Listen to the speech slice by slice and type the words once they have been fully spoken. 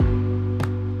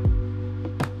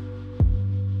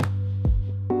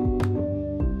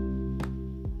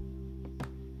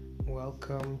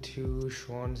welcome to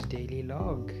Sean's Daily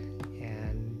Log,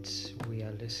 and we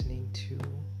are listening to,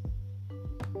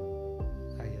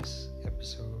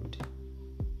 episode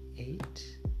 8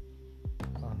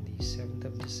 on the 7th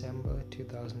of December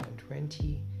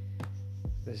 2020.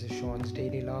 This is Sean's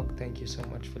Daily Log. Thank you so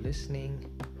much for listening.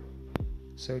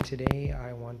 So today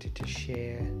I wanted to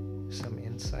share some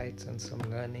insights and some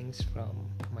learnings from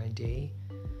my day.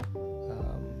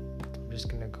 I'm just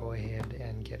going to go ahead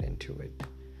and get into it.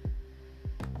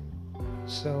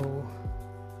 So,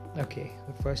 the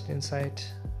first insight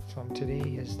from today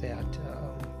is that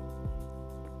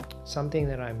something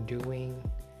that I'm doing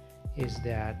is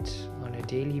that on a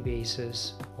daily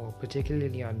basis, or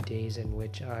particularly on days in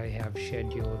which I have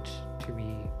scheduled to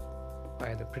be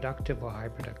either productive or high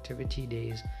productivity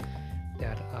days,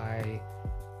 that I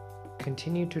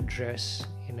continue to dress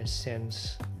in a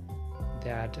sense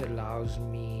that allows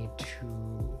me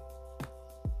to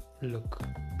look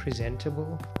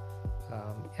presentable,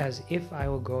 as if I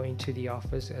were going to the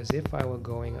office, as if I were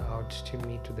going out to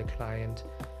meet with a client.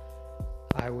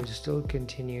 I would still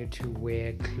continue to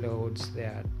wear clothes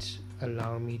that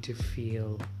allow me to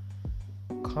feel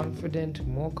confident,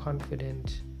 more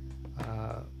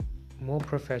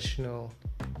professional,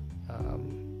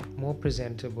 more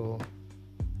presentable,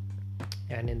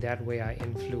 and in that way I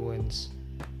influence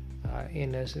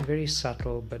in a very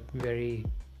subtle but very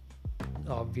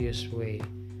obvious way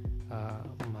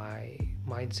my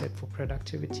mindset for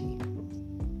productivity.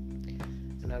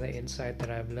 Another insight that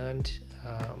I've learned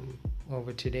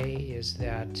over today is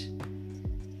that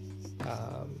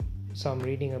so I'm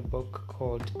reading a book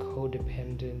called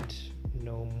Codependent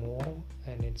No More,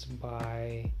 and it's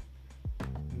by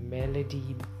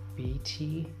Melody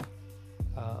Beattie,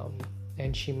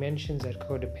 and she mentions that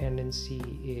codependency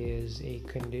is a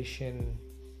condition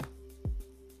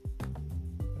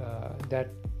that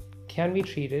can be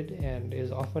treated and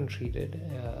is often treated.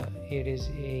 It is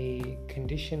a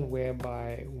condition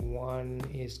whereby one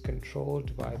is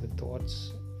controlled by the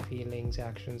thoughts, feelings,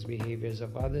 actions, behaviors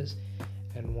of others,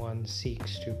 and one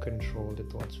seeks to control the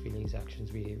thoughts, feelings,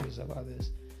 actions, behaviors of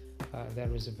others.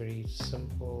 That was a very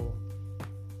simple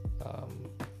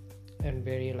and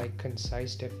very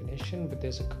concise definition, but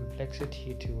there's a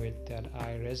complexity to it that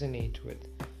I resonate with,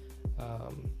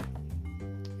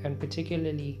 and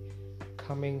particularly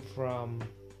coming from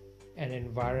an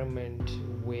environment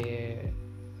where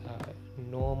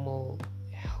normal,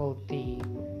 healthy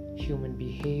human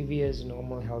behaviors,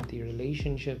 normal, healthy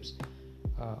relationships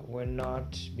were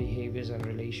not behaviors and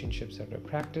relationships that were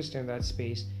practiced in that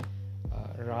space.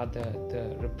 Rather,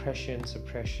 the repression,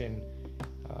 suppression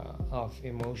of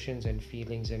emotions and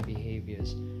feelings and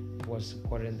behaviors was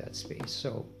supported in that space.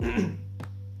 So,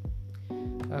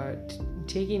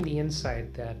 taking the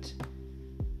insight that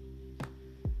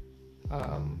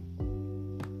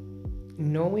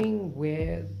knowing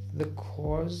where the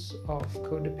cause of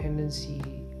codependency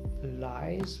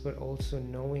lies, but also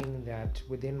knowing that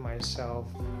within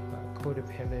myself,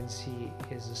 codependency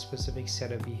is a specific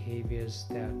set of behaviors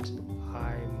that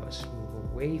I must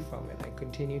move away from, and I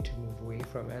continue to move away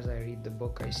from. As I read the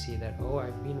book, I see that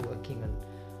I've been working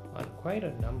on quite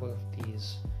a number of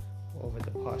these over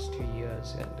the past 2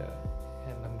 years,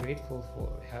 and I'm grateful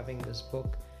for having this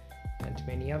book and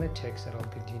many other texts that I'll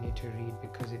continue to read,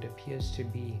 because it appears to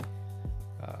be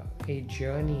a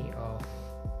journey of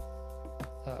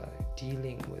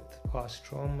dealing with past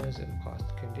traumas and past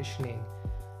conditioning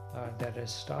that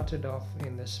has started off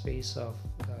in the space of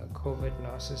covert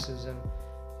narcissism,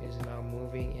 is now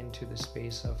moving into the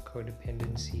space of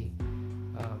codependency,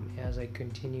 as I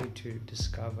continue to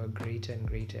discover greater and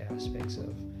greater aspects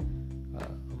of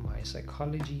my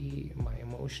psychology, my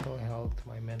emotional health,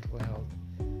 my mental health,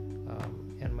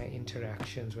 and my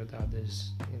interactions with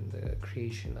others in the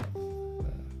creation of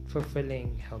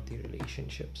fulfilling, healthy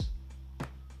relationships.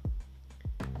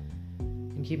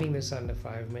 In keeping this under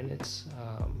 5 minutes,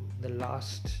 the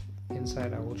last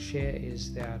insight I will share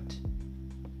is that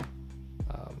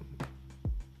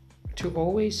to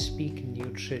always speak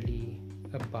neutrally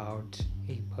about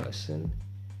a person,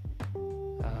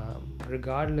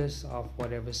 regardless of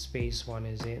whatever space one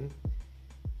is in,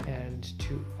 and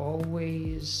to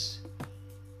always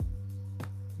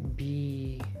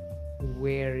be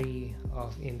wary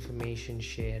of information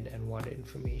shared and what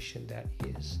information that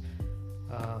is.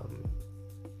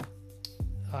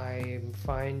 I'm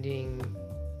finding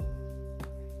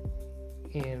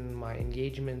in my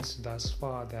engagements thus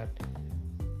far that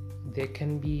there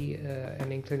can be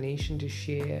an inclination to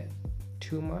share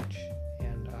too much,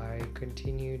 and I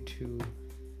continue to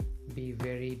be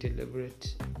very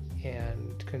deliberate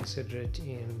and considerate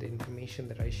in the information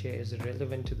that I share. Is it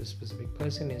relevant to the specific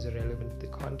person? Is it relevant to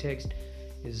the context?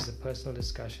 Is it a personal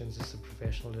discussion? Is this a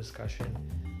professional discussion?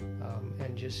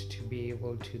 And just to be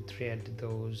able to thread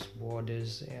those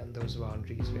borders and those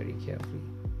boundaries very carefully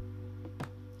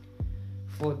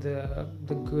for the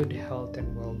good health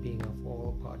and well-being of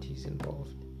all parties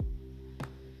involved.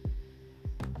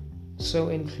 So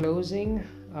in closing,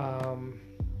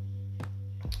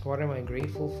 what am I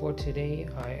grateful for today?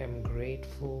 I am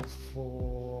grateful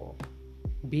for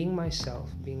being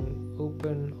myself, being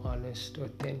open, honest,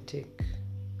 authentic,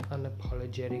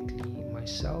 unapologetically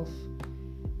myself,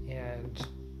 and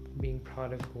being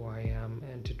proud of who I am,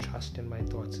 and to trust in my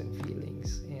thoughts and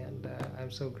feelings. And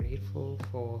I'm so grateful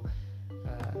for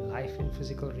life in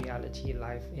physical reality,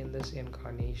 life in this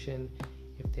incarnation.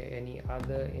 If there are any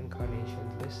other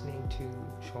incarnations listening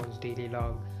to Sean's Daily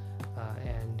Log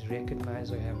and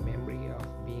recognize or have memory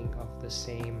of being of the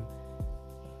same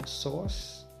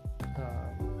source,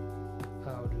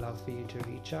 I would love for you to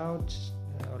reach out.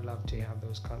 I would love to have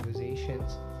those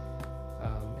conversations.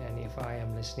 And if I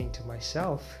am listening to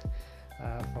myself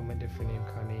from a different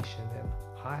incarnation, then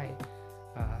hi.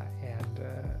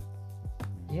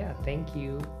 Thank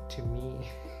you to me.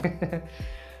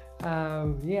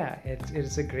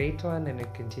 It's a great one, and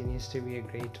it continues to be a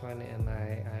great one, and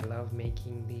I love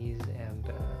making these,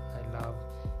 and I love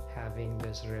having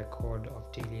this record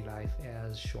of daily life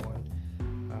as Sean,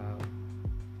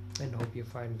 and hope you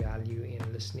find value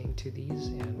in listening to these,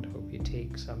 and hope you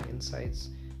take some insights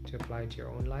to apply to your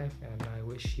own life. And I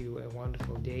wish you a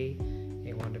wonderful day,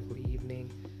 a wonderful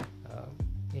evening,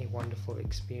 a wonderful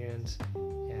experience,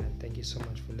 and thank you so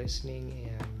much for listening,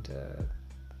 and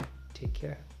take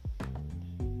care.